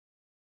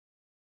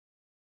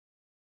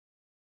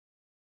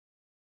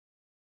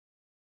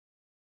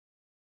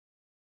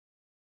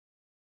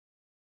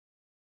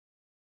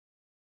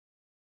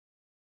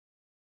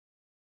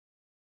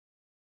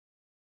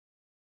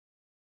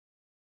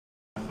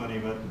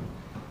Tony, but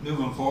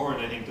moving forward,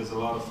 I think there's a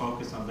lot of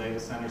focus on data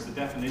centers. The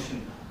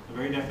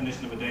very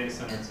definition of a data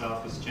center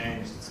itself has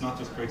changed. It's not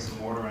just bricks and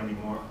mortar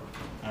anymore.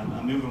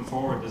 And moving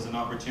forward, there's an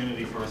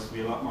opportunity for us to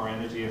be a lot more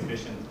energy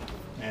efficient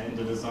in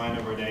the design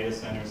of our data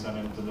centers and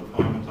in the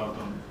deployment of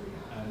them.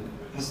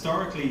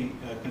 Historically,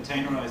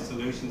 containerized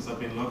solutions have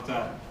been looked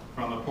at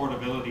from a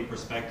portability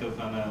perspective,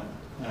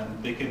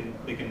 and they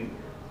can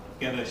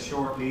get a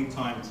short lead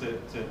time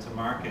to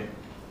market.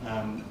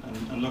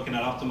 And looking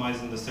at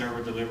optimizing the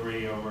server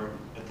delivery over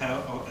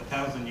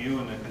 1,000 U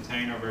in a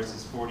container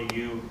versus 40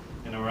 U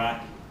in a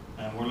rack.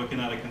 We're looking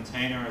at a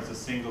container as a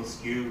single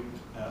SKU.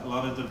 A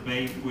lot of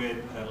debate with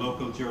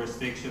local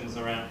jurisdictions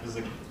around, is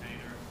a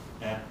container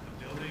a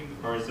building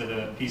or is it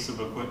a piece of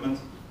equipment?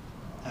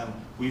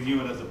 We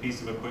view it as a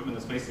piece of equipment.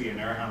 It's basically an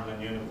air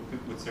handling unit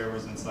with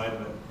servers inside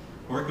of it.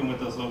 Working with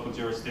those local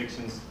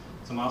jurisdictions,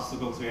 some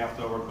obstacles we have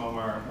to overcome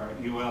are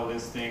UL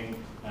listing,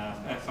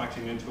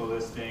 factory neutral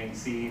listing,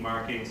 CE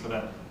marking, so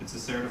that it's a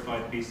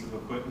certified piece of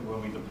equipment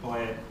when we deploy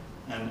it,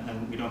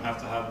 and we don't have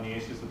to have any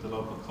issues with the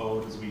local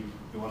code as we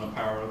want to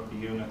power up the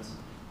units.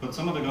 But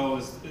some of the goal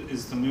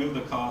is to move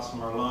the cost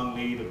from our long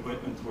lead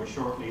equipment to our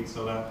short lead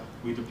so that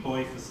we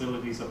deploy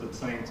facilities at the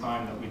same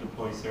time that we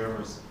deploy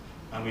servers,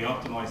 and we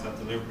optimize that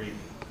delivery.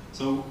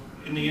 So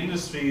in the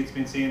industry, it's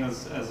been seen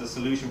as a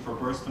solution for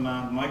burst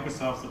demand.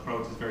 Microsoft's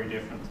approach is very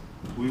different.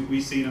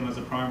 We see them as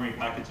a primary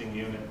packaging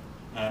unit.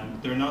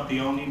 They're not the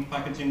only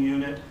packaging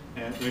unit.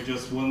 They're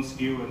just one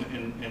SKU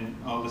in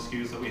all the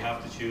SKUs that we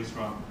have to choose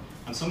from.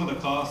 And some of the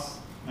costs,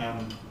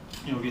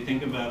 if you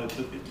think about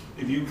it,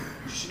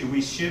 if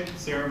we ship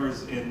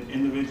servers in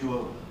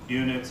individual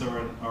units or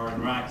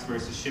in racks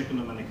versus shipping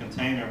them in a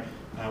container,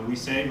 we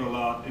save a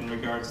lot in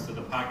regards to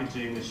the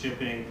packaging, the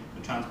shipping,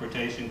 the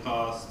transportation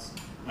costs.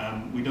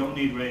 We don't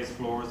need raised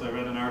floors. I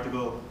read an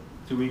article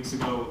 2 weeks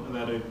ago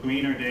about a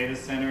greener data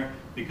center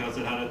because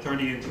it had a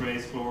 30-inch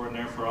raised floor and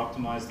therefore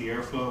optimized the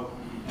airflow.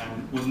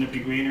 Wouldn't it be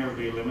greener if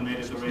we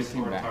eliminated the raised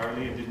floor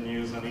entirely and didn't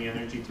use any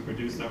energy to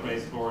produce that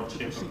raised floor and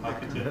ship and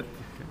package it?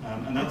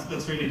 And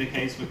that's really the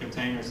case with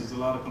containers. There's a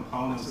lot of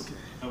components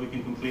that we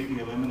can completely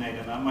eliminate.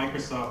 And at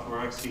Microsoft, we're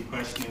actually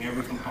questioning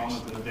every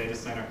component in the data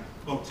center,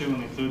 up to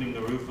and including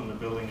the roof on the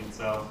building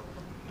itself.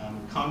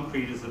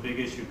 Concrete is a big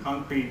issue.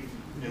 Concrete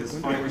is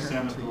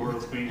 5% of the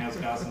world's greenhouse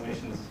gas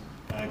emissions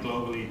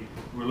globally.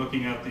 We're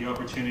looking at the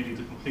opportunity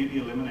to completely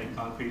eliminate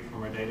concrete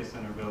from our data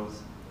center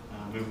builds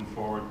moving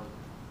forward.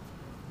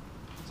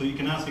 So you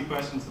can ask me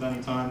questions at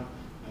any time.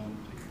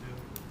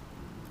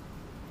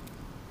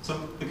 So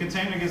the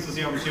container gives us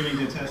the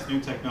opportunity to test new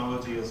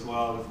technology as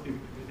well. If you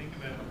think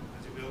about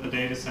as you build a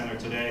data center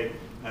today,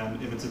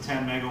 if it's a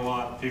 10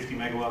 megawatt, 50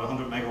 megawatt,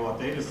 100 megawatt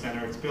data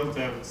center, it's built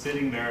out, it's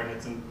sitting there,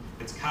 and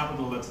it's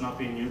capital that's not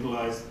being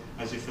utilized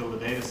as you fill the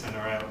data center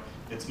out.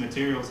 It's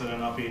materials that are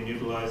not being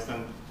utilized,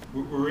 and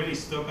we're really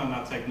stuck on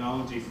that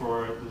technology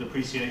for the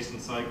depreciation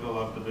cycle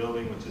of the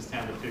building, which is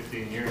 10 to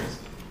 15 years.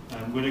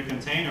 With a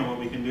container, what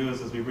we can do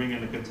is as we bring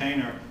in a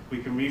container,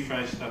 we can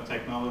refresh that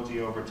technology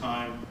over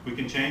time. We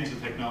can change the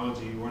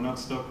technology. We're not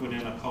stuck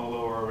within a colo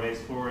or a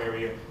raised floor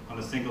area on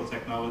a single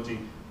technology.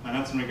 And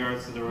that's in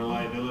regards to the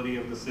reliability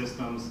of the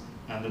systems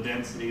and the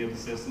density of the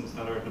systems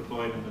that are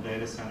deployed in the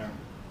data center.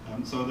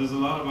 So there's a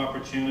lot of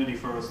opportunity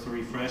for us to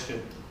refresh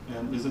it.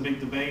 There's a big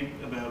debate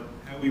about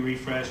how we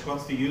refresh,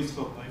 what's the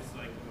useful life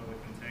cycle of a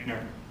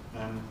container.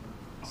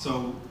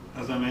 So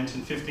as I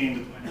mentioned, 15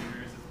 to 20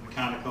 years is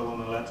mechanical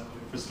and electrical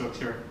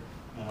infrastructure.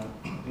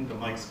 I think the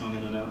mic's going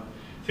in and out.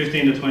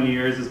 15 to 20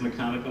 years is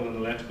mechanical and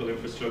electrical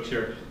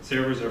infrastructure.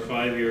 Servers are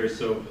 5 years.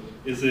 So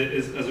as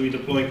we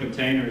deploy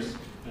containers,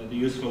 the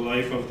useful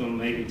life of them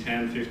maybe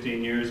 10,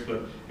 15 years,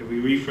 but if we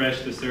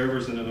refresh the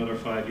servers in another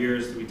 5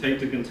 years, do we take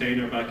the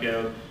container back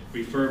out,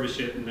 refurbish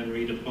it, and then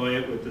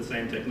redeploy it with the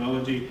same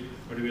technology?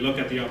 Or do we look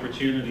at the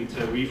opportunity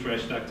to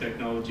refresh that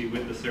technology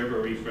with the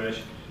server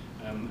refresh?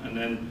 And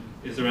then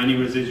is there any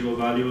residual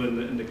value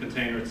in the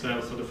container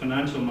itself? So the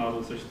financial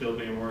models are still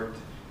being worked,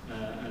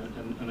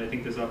 and I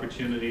think there's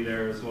opportunity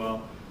there as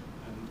well.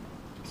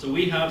 So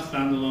we have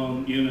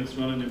standalone units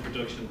running in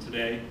production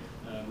today.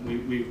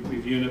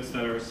 We've units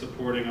that are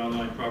supporting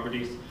online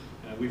properties.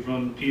 We've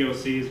run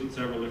POCs with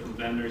several different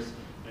vendors.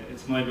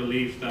 It's my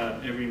belief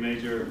that every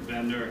major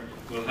vendor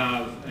will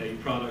have a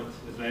product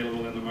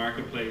available in the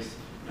marketplace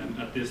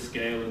at this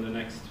scale in the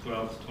next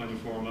 12 to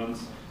 24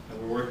 months.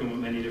 We're working with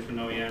many different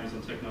OEMs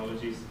and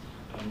technologies.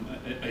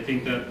 I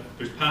think that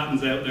there's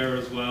patents out there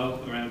as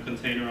well around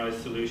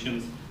containerized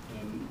solutions.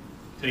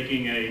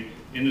 Taking a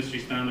industry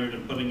standard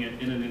and putting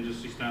it in an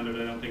industry standard,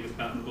 I don't think is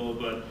patentable,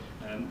 but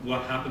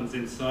what happens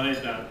inside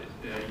that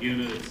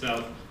unit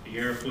itself, the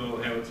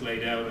airflow, how it's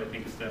laid out, I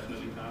think is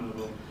definitely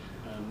patentable.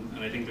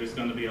 And I think there's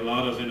going to be a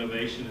lot of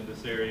innovation in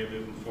this area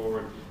moving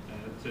forward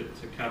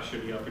to capture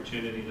the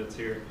opportunity that's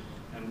here.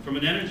 From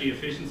an energy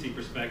efficiency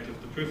perspective,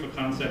 the proof of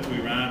concept we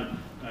ran,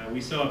 we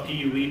saw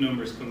PUE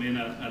numbers come in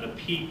at a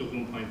peak of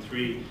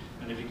 1.3,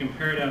 and if you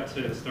compare that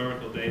to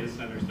historical data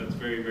centers, that's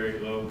very, very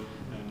low.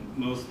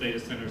 most data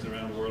centers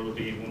around the world will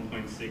be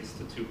 1.6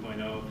 to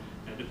 2.0.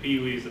 The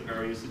PUE is the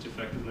power usage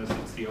effectiveness.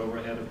 It's the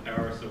overhead of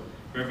power. So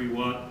for every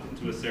watt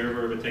into a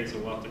server, if it takes a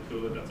watt to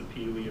cool it, that's a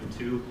PUE of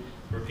 2.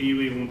 For a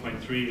PUE of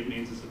 1.3, it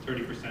means it's a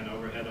 30%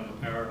 overhead on the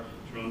power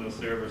to run those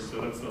servers.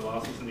 So that's the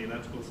losses in the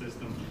electrical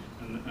system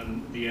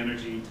and the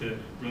energy to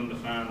run the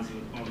fans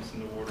and the pumps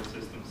and the water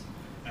systems.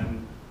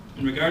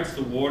 In regards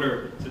to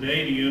water,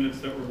 today the units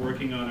that we're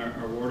working on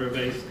are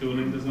water-based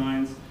cooling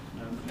designs.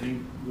 I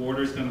think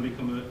water is going to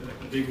become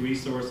a big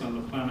resource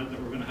on the planet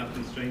that we're going to have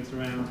constraints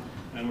around,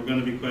 and we're going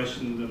to be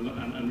questioned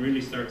and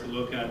really start to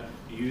look at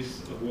the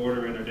use of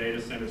water in our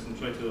data centers and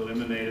try to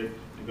eliminate it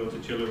and go to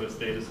chillerless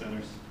data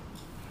centers.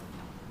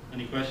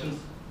 Any questions?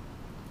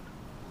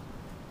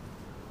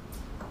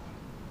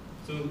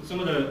 So some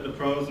of the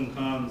pros and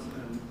cons,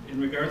 in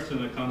regards to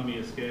an economy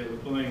of scale,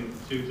 deploying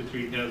 2,000 to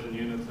 3,000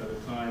 units at a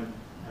time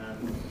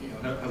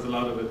has a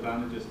lot of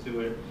advantages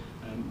to it.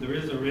 There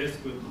is a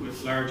risk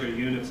with larger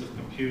units of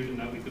compute in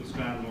that we could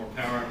spend more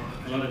power.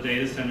 A lot of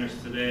data centers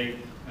today,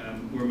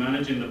 we're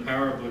managing the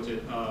power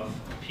budget of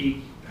a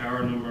peak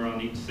power number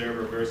on each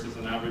server versus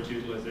an average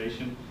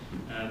utilization,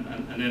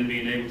 and then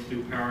being able to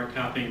do power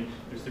capping.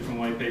 There's different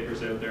white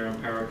papers out there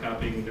on power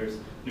capping. There's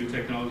new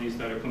technologies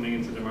that are coming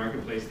into the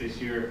marketplace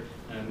this year.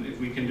 If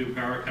we can do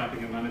power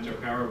capping and manage our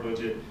power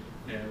budget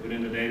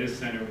within the data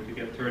center, we could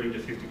get 30 to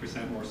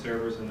 50% more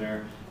servers in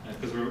there,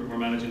 because we're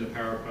managing the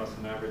power across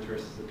an average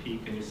versus a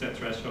peak, and you set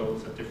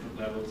thresholds at different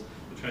levels.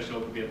 The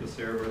threshold could be at the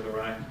server, the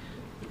rack,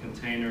 the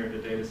container, the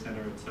data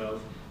center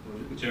itself.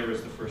 Whichever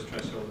is the first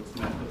threshold that's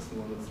met, that's the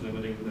one that's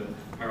limiting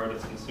the power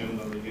that's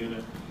consumed on the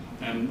unit.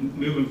 And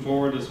moving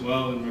forward as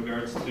well in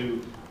regards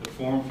to the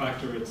form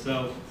factor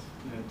itself,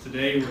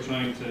 today we're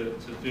trying to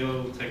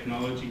build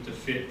technology to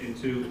fit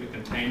into a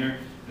container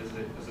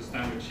as a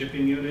standard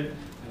shipping unit.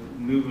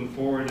 Moving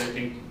forward, I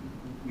think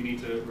we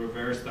need to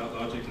reverse that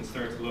logic and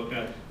start to look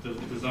at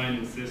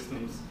designing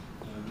systems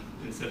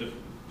instead of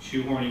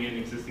shoehorning in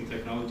existing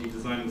technology,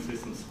 designing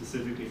systems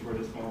specifically for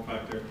this form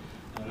factor.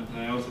 And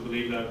I also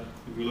believe that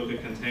if we look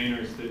at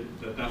containers,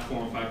 that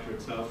form factor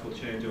itself will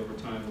change over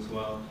time as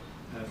well.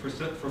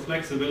 For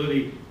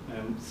flexibility,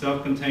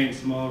 self-contained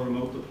small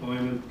remote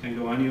deployment can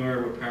go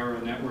anywhere with power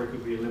and network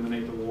if we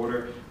eliminate the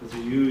water. There's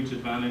a huge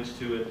advantage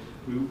to it.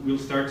 We'll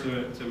start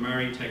to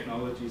marry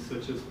technologies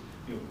such as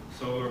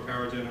solar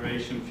power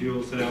generation,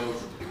 fuel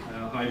cells,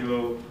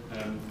 hydro,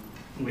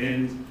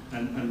 wind,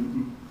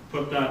 and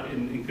put that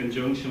in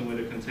conjunction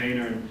with a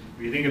container. And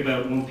if you think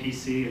about one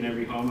PC in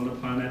every home on the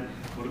planet,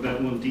 what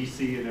about one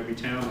DC in every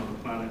town on the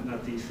planet? And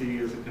that DC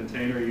is a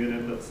container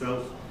unit that's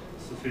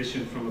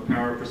self-sufficient from a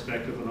power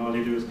perspective, and all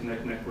you do is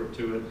connect network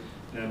to it.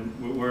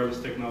 With wireless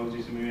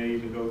technologies, we may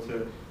even go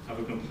to have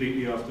a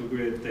completely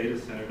off-the-grid data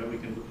center that we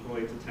can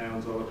deploy to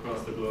towns all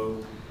across the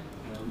globe.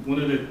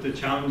 One of the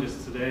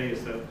challenges today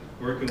is that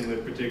working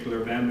with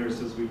particular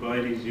vendors, as we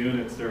buy these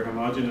units, they're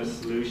homogeneous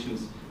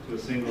solutions to a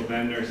single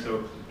vendor,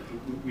 so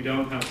we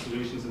don't have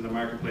solutions in the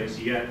marketplace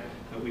yet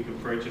that we can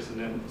purchase and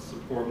then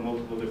support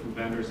multiple different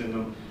vendors in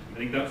them. I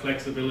think that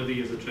flexibility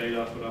is a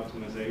trade-off with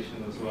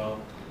optimization as well.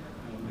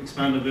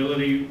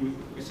 Expandability,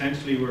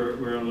 essentially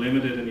we're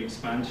unlimited in the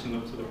expansion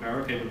up to the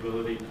power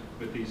capability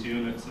with these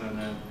units,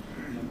 and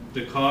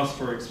the cost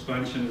for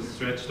expansion is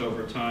stretched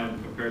over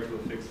time compared to a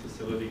fixed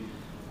facility.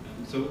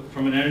 So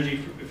from an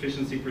energy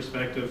efficiency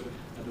perspective,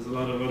 there's a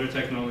lot of other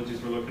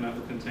technologies we're looking at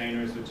with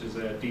containers, which is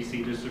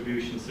DC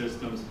distribution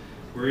systems.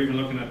 We're even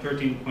looking at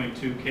 13.2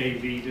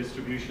 kV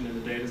distribution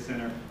in the data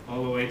center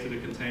all the way to the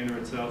container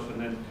itself, and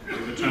then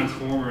there's a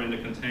transformer in the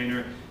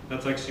container.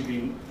 That's actually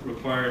being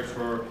required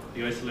for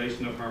the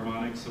isolation of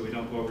harmonics, so we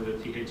don't go over the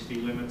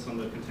THD limits on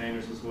the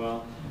containers as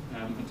well,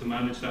 and to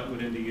manage that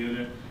within the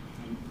unit.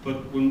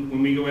 But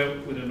when we go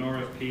out with an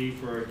RFP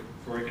for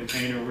a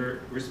container,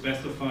 we're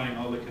specifying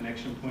all the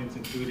connection points,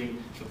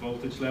 including the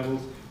voltage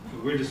levels.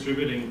 But we're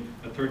distributing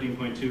a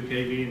 13.2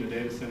 kV in the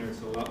data center.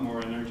 It's a lot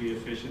more energy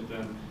efficient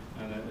than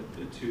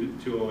a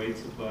 208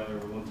 supply or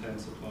a 110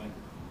 supply.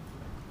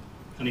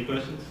 Any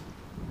questions?